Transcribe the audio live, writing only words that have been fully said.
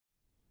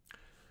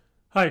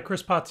Hi,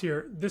 Chris Potts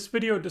here. This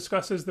video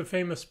discusses the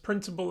famous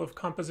principle of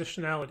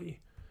compositionality.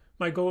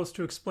 My goal is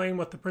to explain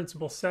what the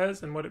principle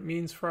says and what it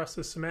means for us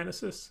as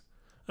semanticists,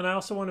 and I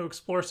also want to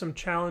explore some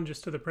challenges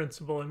to the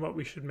principle and what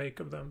we should make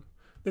of them.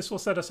 This will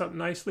set us up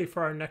nicely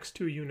for our next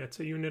two units,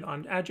 a unit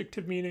on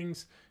adjective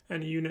meanings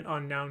and a unit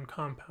on noun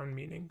compound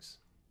meanings.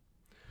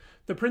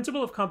 The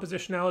principle of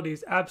compositionality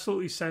is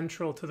absolutely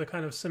central to the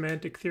kind of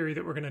semantic theory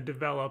that we're going to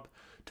develop,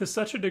 to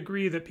such a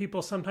degree that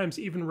people sometimes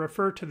even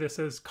refer to this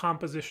as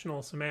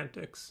compositional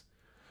semantics.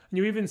 And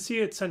you even see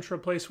its central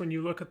place when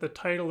you look at the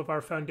title of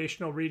our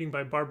foundational reading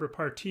by Barbara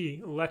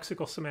Partee,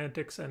 Lexical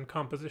Semantics and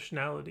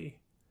Compositionality.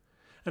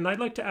 And I'd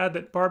like to add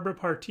that Barbara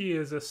Partee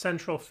is a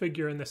central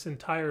figure in this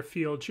entire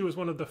field. She was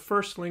one of the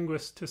first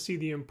linguists to see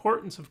the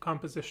importance of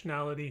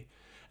compositionality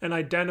and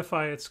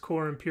identify its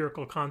core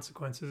empirical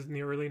consequences in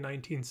the early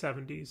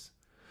 1970s.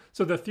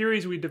 So the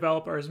theories we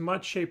develop are as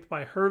much shaped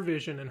by her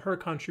vision and her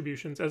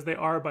contributions as they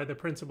are by the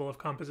principle of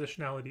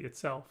compositionality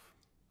itself.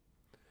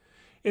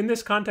 In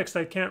this context,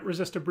 I can't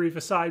resist a brief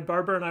aside.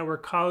 Barbara and I were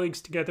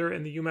colleagues together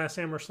in the UMass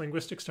Amherst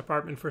Linguistics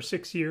Department for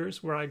 6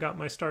 years, where I got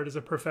my start as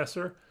a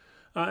professor.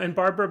 And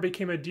Barbara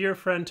became a dear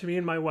friend to me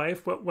and my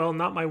wife. Well,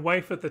 not my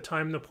wife at the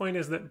time. The point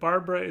is that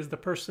Barbara is the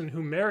person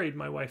who married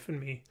my wife and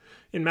me.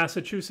 In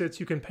Massachusetts,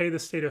 you can pay the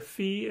state a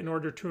fee in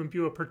order to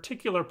imbue a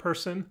particular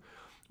person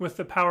with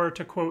the power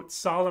to, quote,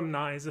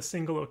 solemnize a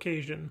single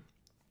occasion.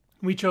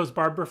 We chose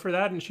Barbara for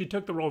that, and she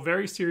took the role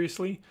very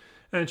seriously,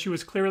 and she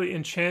was clearly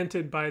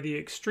enchanted by the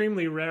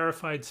extremely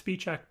rarefied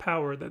speech act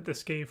power that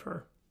this gave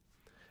her.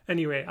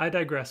 Anyway, I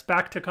digress.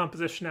 Back to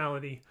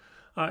compositionality.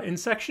 In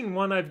section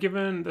 1, I've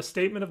given the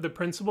statement of the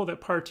principle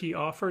that Partee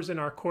offers in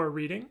our core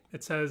reading.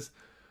 It says,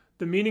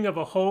 the meaning of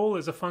a whole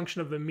is a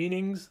function of the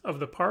meanings of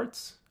the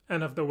parts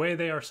and of the way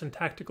they are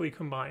syntactically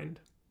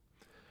combined.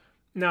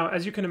 Now,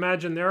 as you can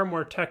imagine, there are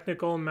more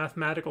technical and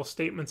mathematical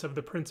statements of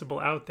the principle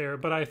out there,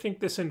 but I think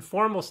this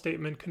informal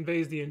statement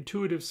conveys the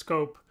intuitive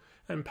scope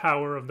and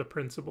power of the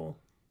principle.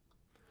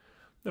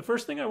 The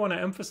first thing I want to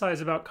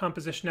emphasize about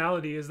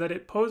compositionality is that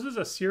it poses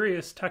a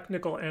serious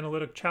technical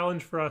analytic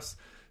challenge for us,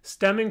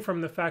 stemming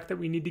from the fact that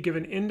we need to give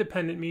an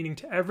independent meaning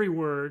to every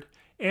word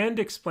and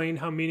explain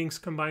how meanings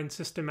combine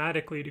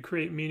systematically to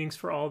create meanings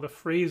for all the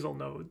phrasal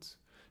nodes.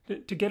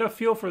 To get a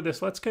feel for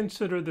this, let's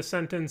consider the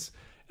sentence,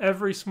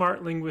 every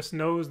smart linguist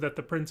knows that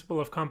the principle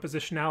of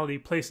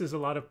compositionality places a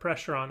lot of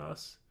pressure on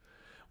us.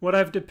 What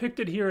I've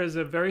depicted here is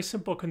a very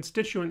simple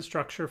constituent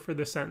structure for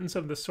the sentence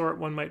of the sort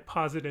one might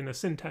posit in a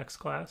syntax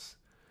class.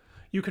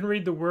 You can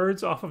read the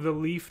words off of the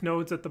leaf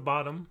nodes at the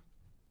bottom,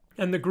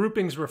 and the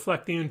groupings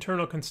reflect the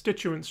internal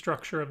constituent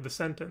structure of the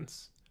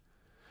sentence.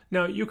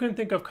 Now, you can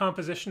think of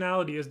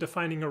compositionality as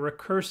defining a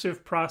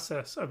recursive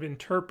process of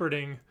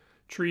interpreting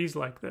trees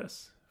like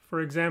this.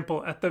 For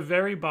example, at the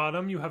very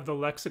bottom, you have the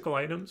lexical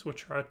items,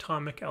 which are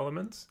atomic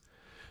elements.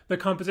 The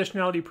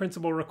compositionality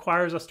principle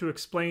requires us to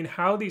explain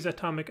how these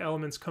atomic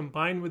elements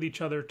combine with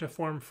each other to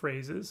form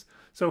phrases.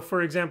 So,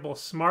 for example,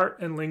 smart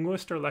and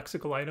linguist are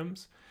lexical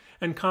items,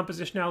 and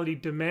compositionality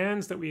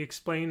demands that we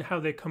explain how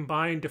they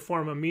combine to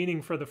form a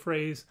meaning for the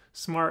phrase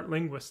smart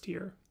linguist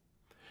here.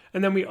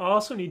 And then we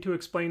also need to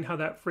explain how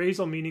that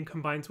phrasal meaning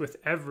combines with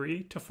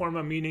every to form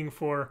a meaning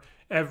for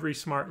every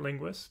smart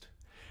linguist.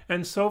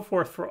 And so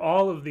forth for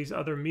all of these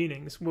other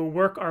meanings. We'll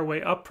work our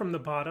way up from the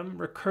bottom,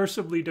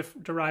 recursively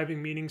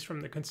deriving meanings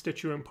from the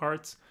constituent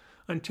parts,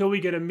 until we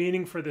get a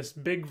meaning for this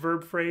big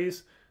verb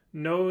phrase,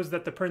 knows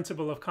that the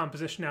principle of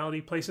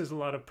compositionality places a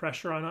lot of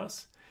pressure on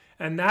us.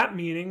 And that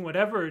meaning,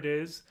 whatever it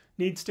is,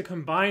 needs to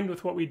combine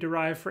with what we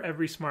derive for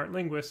every smart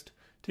linguist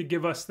to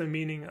give us the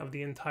meaning of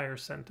the entire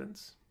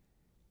sentence.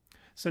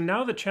 So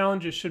now the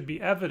challenges should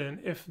be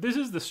evident. If this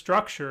is the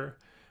structure,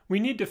 we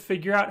need to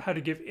figure out how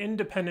to give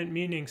independent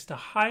meanings to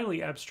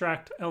highly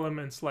abstract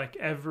elements like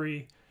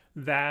every,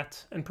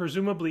 that, and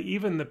presumably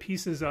even the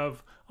pieces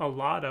of a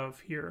lot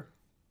of here.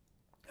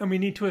 And we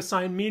need to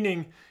assign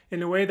meaning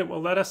in a way that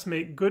will let us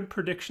make good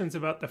predictions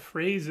about the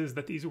phrases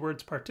that these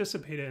words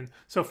participate in.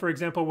 So for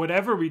example,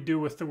 whatever we do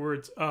with the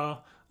words a,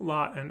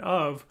 lot, and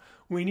of,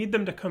 we need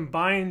them to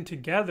combine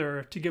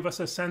together to give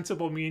us a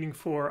sensible meaning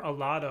for a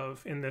lot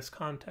of in this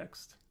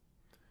context.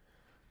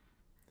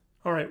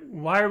 All right,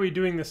 why are we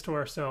doing this to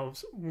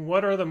ourselves?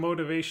 What are the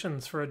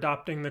motivations for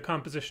adopting the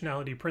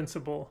compositionality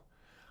principle?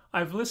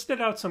 I've listed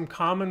out some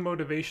common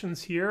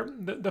motivations here.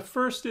 The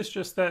first is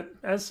just that,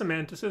 as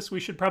semanticists,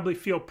 we should probably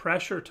feel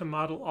pressure to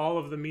model all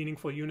of the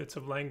meaningful units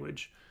of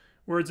language.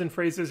 Words and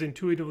phrases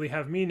intuitively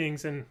have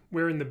meanings, and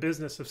we're in the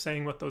business of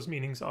saying what those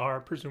meanings are,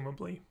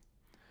 presumably.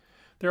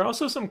 There are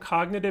also some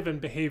cognitive and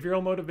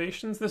behavioral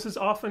motivations. This is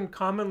often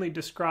commonly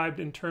described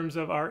in terms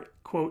of our,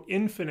 quote,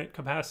 infinite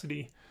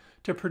capacity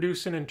to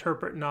produce and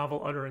interpret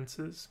novel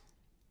utterances.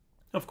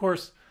 Of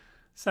course,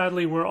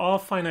 sadly, we're all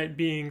finite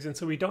beings, and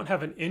so we don't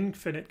have an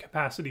infinite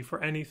capacity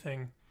for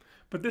anything.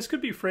 But this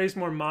could be phrased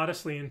more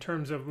modestly in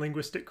terms of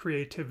linguistic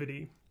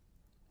creativity.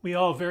 We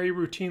all very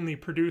routinely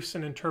produce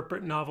and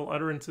interpret novel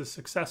utterances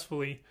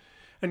successfully,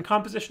 and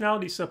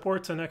compositionality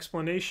supports an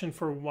explanation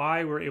for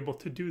why we're able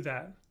to do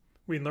that.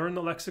 We learn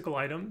the lexical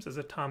items as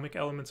atomic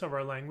elements of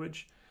our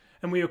language,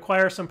 and we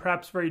acquire some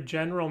perhaps very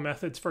general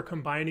methods for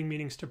combining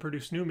meanings to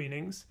produce new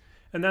meanings,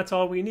 and that's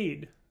all we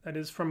need. That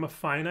is, from a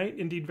finite,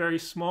 indeed very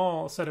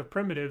small set of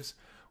primitives,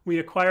 we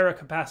acquire a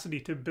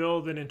capacity to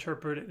build and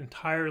interpret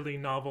entirely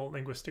novel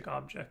linguistic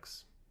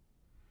objects.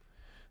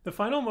 The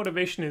final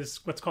motivation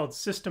is what's called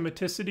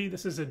systematicity.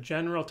 This is a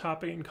general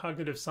topic in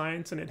cognitive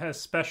science, and it has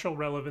special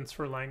relevance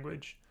for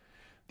language.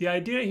 The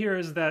idea here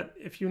is that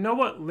if you know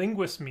what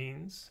linguist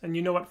means, and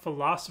you know what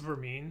philosopher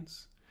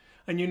means,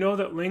 and you know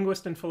that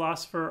linguist and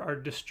philosopher are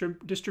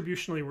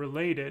distributionally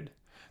related,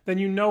 then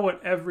you know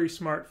what every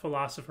smart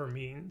philosopher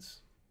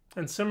means.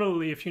 And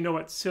similarly, if you know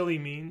what silly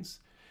means,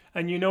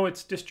 and you know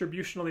it's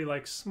distributionally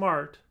like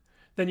smart,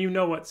 then you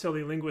know what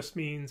silly linguist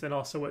means and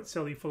also what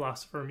silly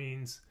philosopher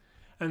means,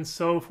 and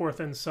so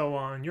forth and so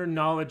on. Your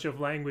knowledge of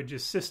language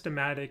is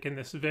systematic in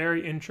this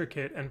very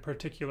intricate and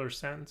particular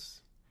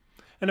sense.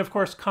 And of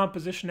course,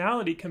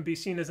 compositionality can be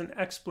seen as an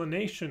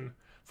explanation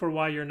for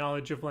why your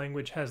knowledge of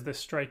language has this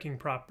striking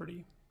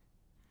property.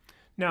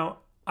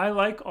 Now, I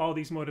like all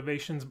these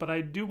motivations, but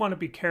I do want to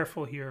be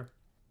careful here.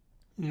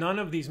 None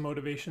of these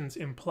motivations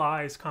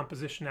implies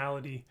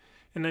compositionality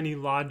in any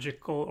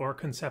logical or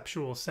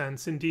conceptual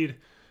sense. Indeed,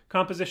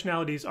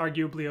 compositionality is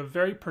arguably a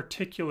very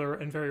particular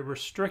and very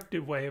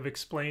restrictive way of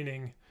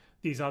explaining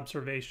these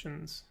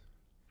observations.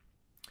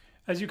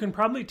 As you can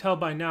probably tell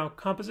by now,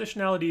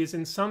 compositionality is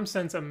in some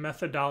sense a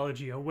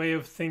methodology, a way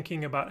of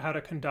thinking about how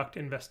to conduct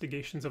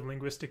investigations of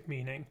linguistic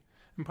meaning.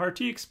 And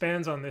Partee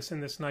expands on this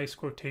in this nice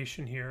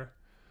quotation here.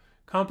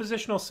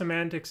 Compositional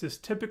semantics is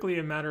typically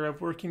a matter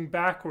of working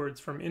backwards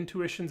from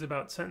intuitions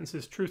about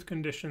sentences' truth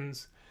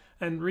conditions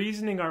and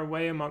reasoning our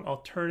way among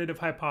alternative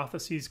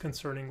hypotheses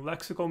concerning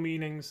lexical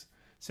meanings,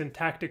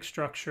 syntactic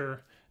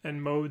structure,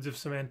 and modes of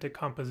semantic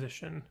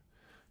composition.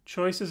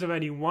 Choices of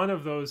any one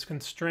of those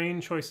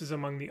constrain choices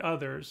among the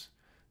others.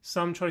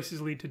 Some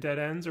choices lead to dead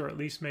ends or at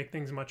least make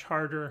things much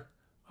harder.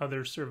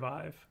 Others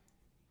survive.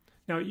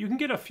 Now, you can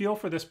get a feel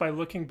for this by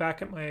looking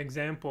back at my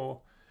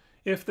example.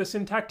 If the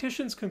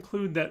syntacticians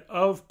conclude that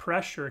of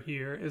pressure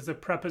here is a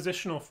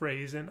prepositional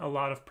phrase in a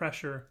lot of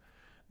pressure,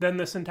 then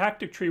the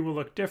syntactic tree will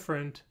look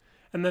different,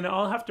 and then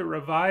I'll have to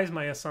revise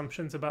my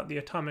assumptions about the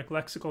atomic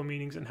lexical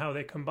meanings and how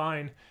they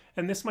combine,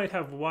 and this might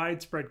have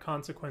widespread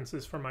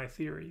consequences for my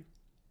theory.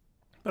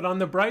 But on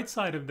the bright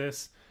side of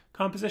this,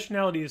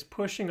 compositionality is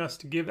pushing us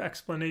to give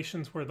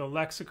explanations where the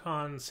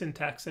lexicon,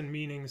 syntax, and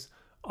meanings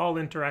all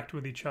interact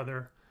with each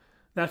other.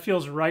 That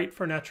feels right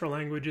for natural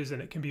languages,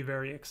 and it can be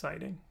very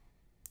exciting.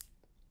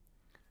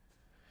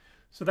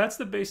 So that's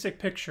the basic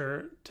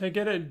picture. To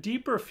get a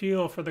deeper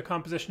feel for the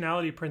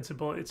compositionality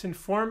principle, it's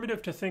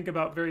informative to think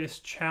about various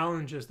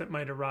challenges that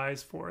might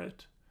arise for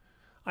it.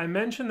 I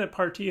mentioned that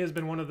Partee has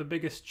been one of the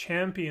biggest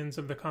champions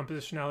of the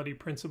compositionality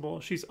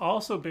principle. She's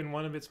also been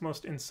one of its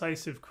most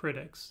incisive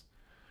critics.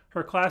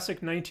 Her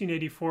classic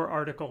 1984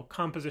 article,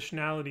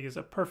 Compositionality, is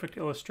a perfect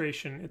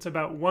illustration. It's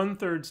about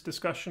 1/3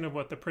 discussion of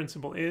what the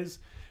principle is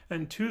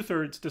and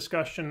 2/3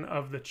 discussion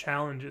of the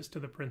challenges to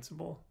the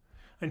principle.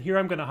 And here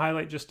I'm going to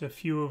highlight just a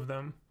few of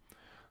them.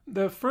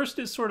 The first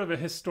is sort of a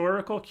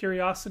historical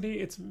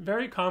curiosity. It's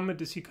very common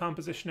to see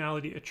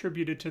compositionality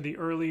attributed to the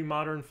early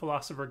modern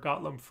philosopher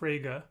Gottlob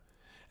Frege,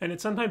 and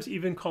it's sometimes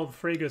even called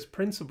Frege's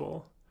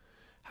principle.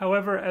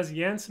 However, as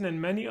Jansen and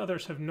many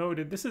others have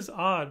noted, this is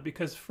odd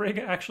because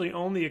Frege actually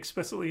only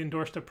explicitly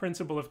endorsed a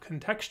principle of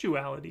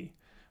contextuality,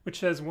 which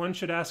says one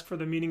should ask for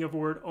the meaning of a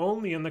word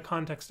only in the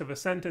context of a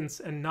sentence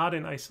and not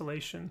in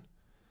isolation.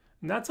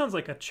 And that sounds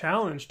like a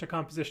challenge to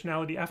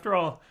compositionality. After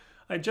all,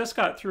 I just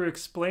got through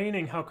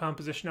explaining how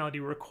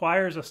compositionality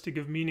requires us to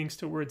give meanings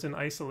to words in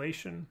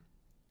isolation.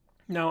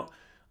 Now,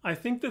 I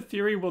think the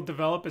theory will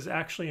develop is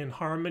actually in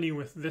harmony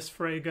with this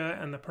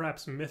Frege and the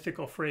perhaps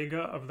mythical Frege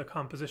of the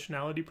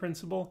compositionality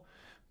principle,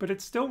 but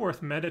it's still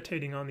worth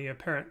meditating on the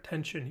apparent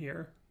tension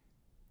here.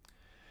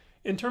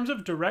 In terms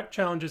of direct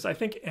challenges, I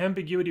think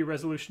ambiguity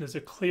resolution is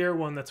a clear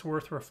one that's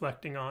worth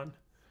reflecting on.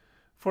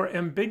 For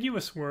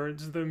ambiguous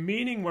words, the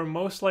meaning we're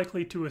most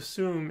likely to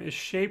assume is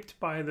shaped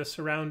by the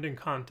surrounding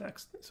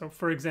context. So,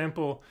 for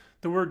example,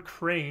 the word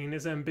crane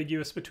is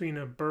ambiguous between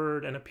a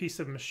bird and a piece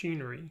of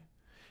machinery.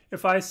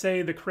 If I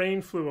say the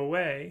crane flew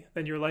away,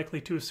 then you're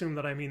likely to assume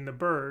that I mean the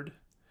bird.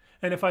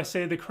 And if I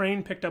say the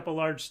crane picked up a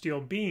large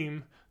steel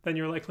beam, then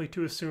you're likely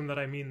to assume that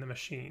I mean the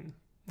machine.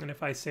 And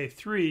if I say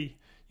 3,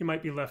 you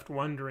might be left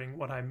wondering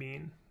what I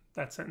mean.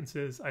 That sentence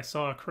is, I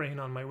saw a crane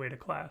on my way to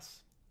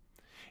class.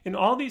 In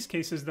all these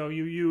cases, though,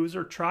 you use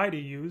or try to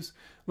use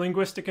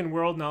linguistic and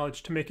world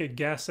knowledge to make a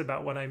guess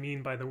about what I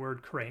mean by the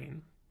word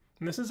crane.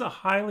 And this is a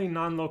highly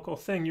non-local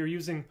thing. You're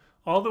using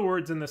all the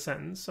words in the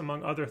sentence,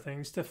 among other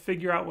things, to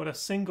figure out what a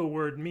single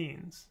word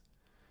means.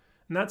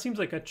 And that seems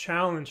like a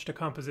challenge to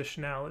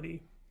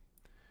compositionality.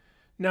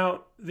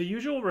 Now, the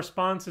usual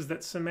response is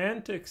that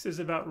semantics is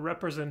about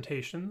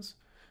representations,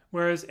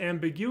 whereas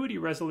ambiguity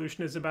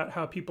resolution is about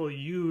how people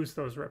use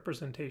those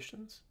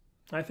representations.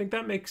 I think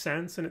that makes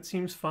sense and it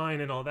seems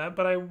fine and all that,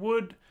 but I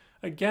would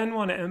again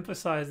want to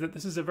emphasize that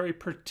this is a very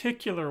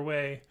particular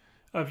way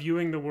of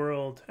viewing the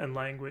world and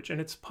language,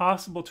 and it's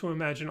possible to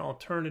imagine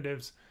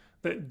alternatives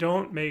that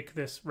don't make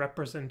this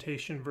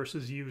representation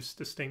versus use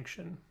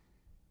distinction.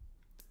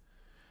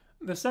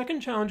 The second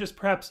challenge is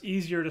perhaps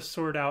easier to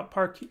sort out.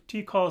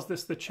 Partee calls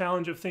this the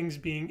challenge of things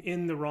being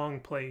in the wrong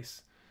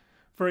place.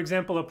 For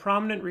example, a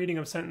prominent reading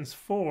of sentence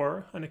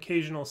 4, an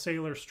occasional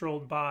sailor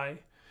strolled by,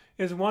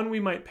 is one we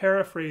might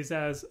paraphrase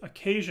as,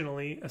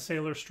 occasionally a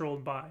sailor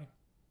strolled by.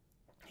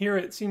 Here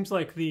it seems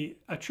like the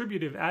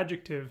attributive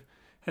adjective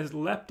has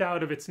leapt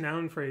out of its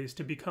noun phrase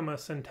to become a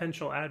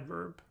sentential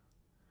adverb.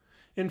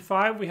 In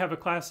 5, we have a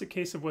classic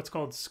case of what's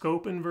called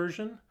scope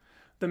inversion.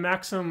 The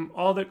maxim,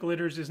 all that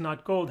glitters is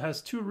not gold,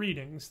 has two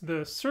readings.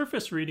 The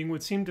surface reading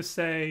would seem to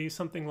say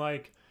something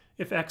like,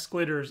 if X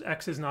glitters,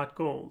 X is not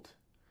gold.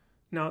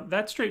 Now,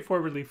 that's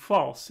straightforwardly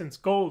false, since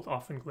gold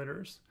often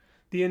glitters.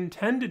 The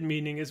intended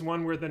meaning is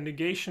one where the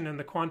negation and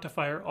the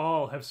quantifier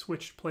all have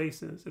switched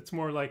places. It's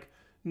more like,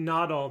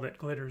 not all that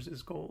glitters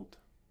is gold.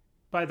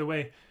 By the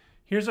way,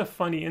 here's a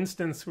funny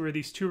instance where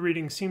these two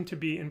readings seem to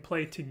be in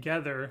play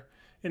together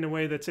in a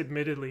way that's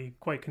admittedly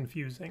quite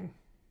confusing.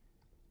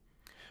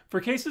 For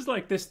cases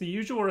like this, the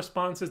usual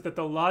response is that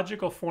the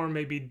logical form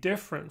may be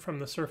different from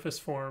the surface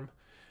form,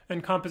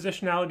 and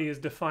compositionality is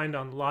defined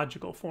on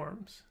logical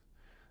forms.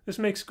 This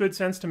makes good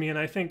sense to me, and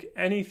I think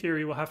any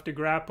theory will have to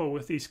grapple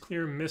with these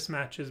clear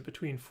mismatches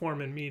between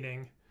form and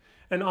meaning.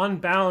 And on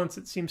balance,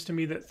 it seems to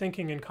me that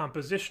thinking in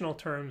compositional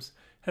terms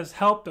has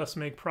helped us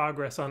make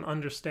progress on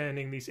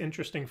understanding these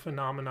interesting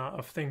phenomena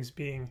of things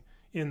being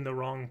in the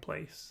wrong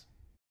place.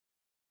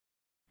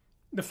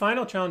 The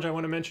final challenge I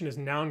want to mention is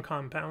noun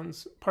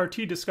compounds.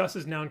 Partee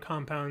discusses noun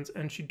compounds,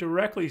 and she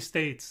directly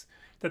states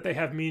that they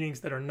have meanings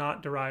that are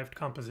not derived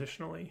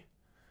compositionally.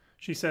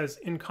 She says,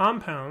 in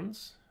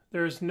compounds,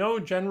 there is no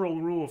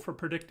general rule for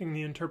predicting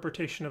the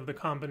interpretation of the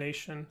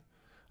combination.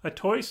 A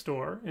toy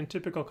store, in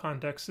typical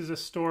context, is a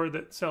store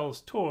that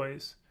sells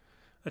toys.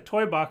 A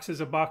toy box is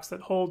a box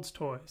that holds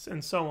toys,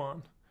 and so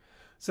on.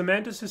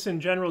 Semanticists in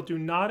general do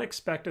not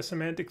expect a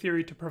semantic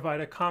theory to provide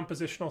a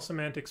compositional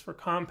semantics for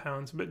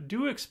compounds, but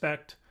do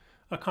expect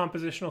a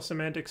compositional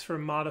semantics for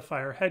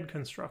modifier head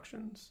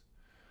constructions.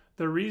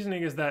 The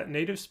reasoning is that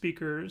native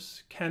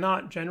speakers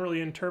cannot generally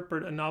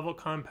interpret a novel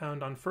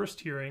compound on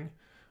first hearing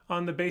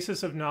on the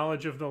basis of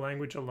knowledge of the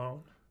language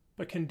alone,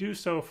 but can do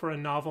so for a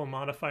novel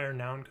modifier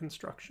noun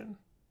construction.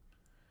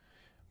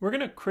 We're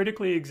going to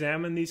critically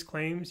examine these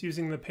claims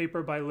using the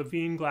paper by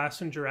Levine, Glass,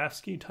 and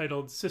Jurafsky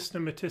titled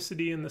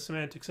Systematicity in the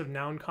Semantics of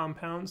Noun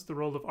Compounds, the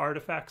Role of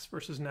Artifacts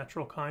versus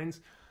Natural Kinds.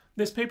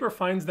 This paper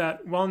finds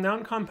that while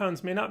noun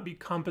compounds may not be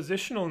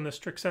compositional in the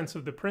strict sense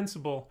of the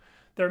principle,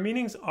 their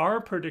meanings are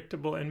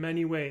predictable in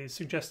many ways,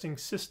 suggesting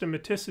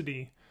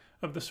systematicity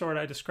of the sort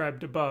I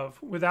described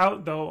above,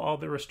 without, though, all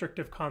the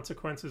restrictive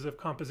consequences of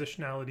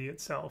compositionality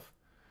itself.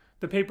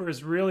 The paper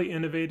is really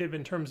innovative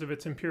in terms of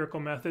its empirical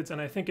methods, and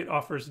I think it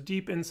offers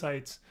deep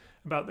insights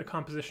about the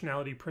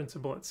compositionality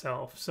principle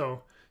itself.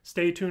 So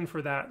stay tuned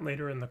for that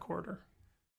later in the quarter.